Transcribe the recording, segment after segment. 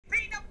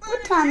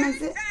time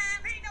is it?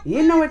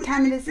 You know what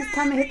time it is. It's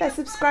time to hit that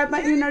subscribe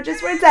button. You know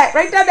just where it's at.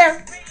 Right down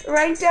there.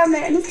 Right down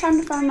there. And it's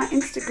time to follow my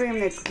Instagram.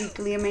 That's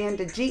Geekly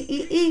Amanda.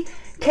 Geekly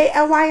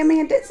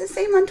Amanda. It's the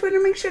same on Twitter.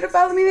 Make sure to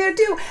follow me there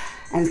too.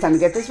 And it's time to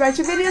get this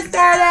ratchet video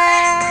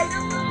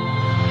started.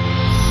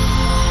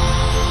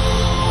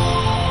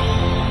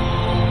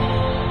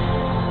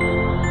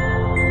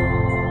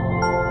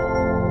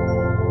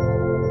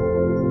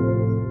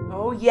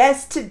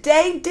 Yes,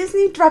 today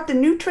Disney dropped a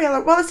new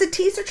trailer. Well, it's a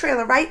teaser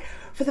trailer, right?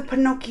 For the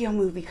Pinocchio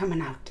movie coming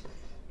out.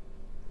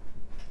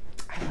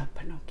 I love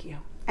Pinocchio.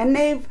 And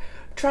they've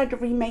tried to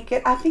remake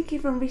it. I think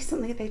even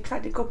recently they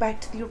tried to go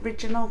back to the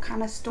original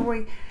kind of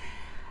story.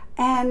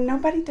 And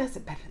nobody does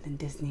it better than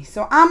Disney.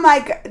 So I'm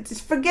like,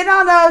 just forget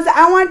all those.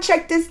 I want to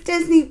check this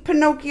Disney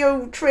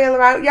Pinocchio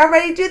trailer out. Y'all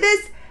ready to do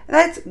this?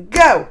 Let's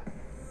go.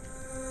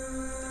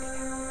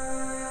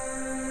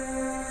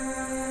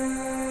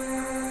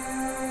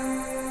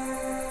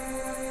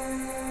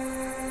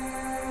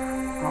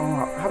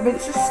 Oh, I'm in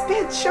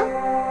suspense from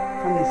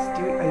the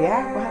studio.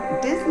 Yeah,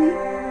 well, Disney.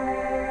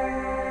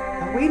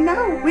 We know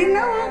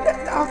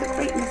all the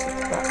greatness is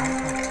about.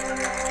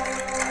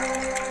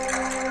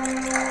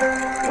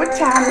 What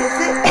time is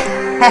it?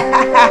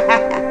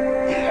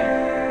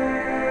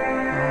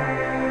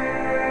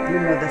 You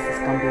know this is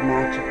going to be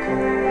magical.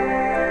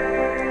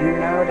 You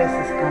know this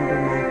is going to be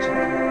magical.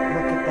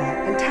 Look at that.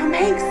 And Tom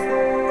Hanks. I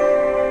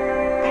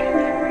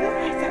didn't even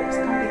realize that was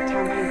going to be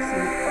Tom Hanks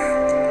in it.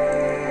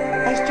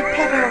 As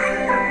Geppetto.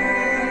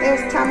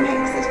 There's Tom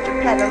Hanks as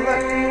Geppetto.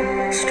 Look.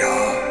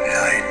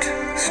 Starlight,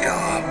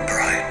 star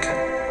bright.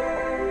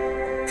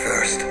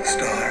 First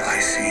star I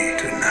see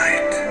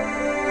tonight.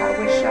 I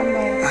wish I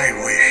may. I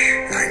wish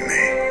I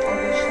may.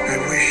 I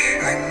wish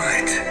I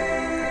might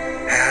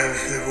have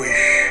the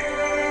wish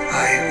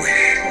I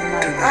wish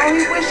tonight. Oh,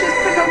 he wishes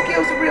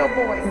Pinocchio's a real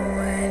boy. Is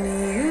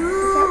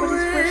that what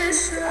his wish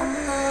is?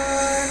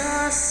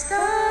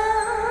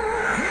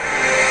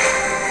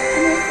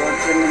 And there's little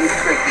Jiminy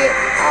Cricket.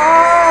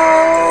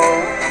 Oh.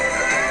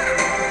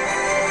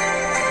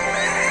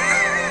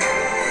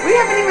 We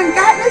haven't even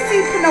gotten to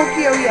see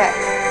Pinocchio yet.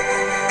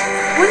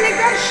 When they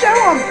gonna show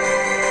him?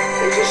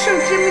 They just show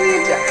Jiminy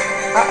and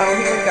Uh-oh,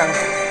 here we go.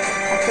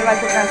 I feel like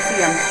we're gonna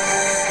see him.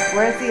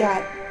 Where is he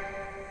at?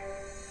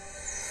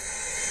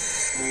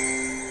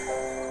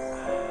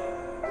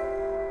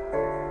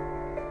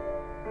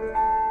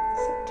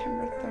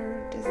 September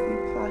 3rd, Disney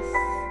Plus.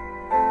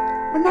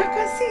 We're not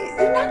gonna see,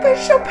 you're not gonna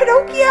show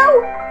Pinocchio?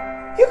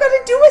 You're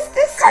gonna do us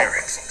this?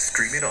 Parents,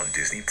 stream it on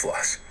Disney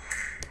Plus.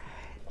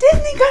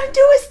 Disney gonna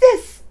do us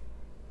this?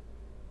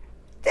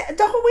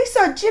 The whole we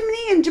saw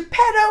Jiminy and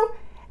Geppetto,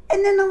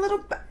 and then a little.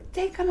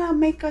 They gonna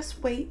make us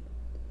wait.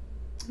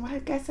 Well, I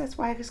guess that's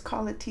why I just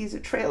call it teaser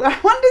trailer. I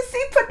wanted to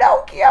see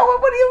Pinocchio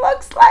and what he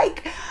looks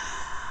like.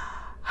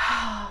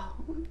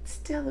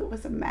 Still, it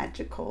was a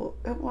magical.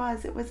 It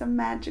was a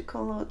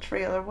magical little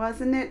trailer,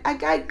 wasn't it? I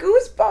got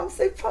goosebumps.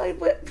 They played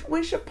with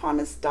Wish Upon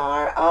a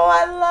Star. Oh,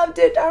 I loved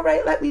it. All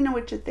right, let me know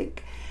what you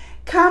think.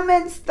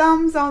 Comments,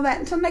 thumbs, all that.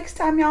 Until next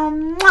time, y'all.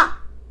 Mwah!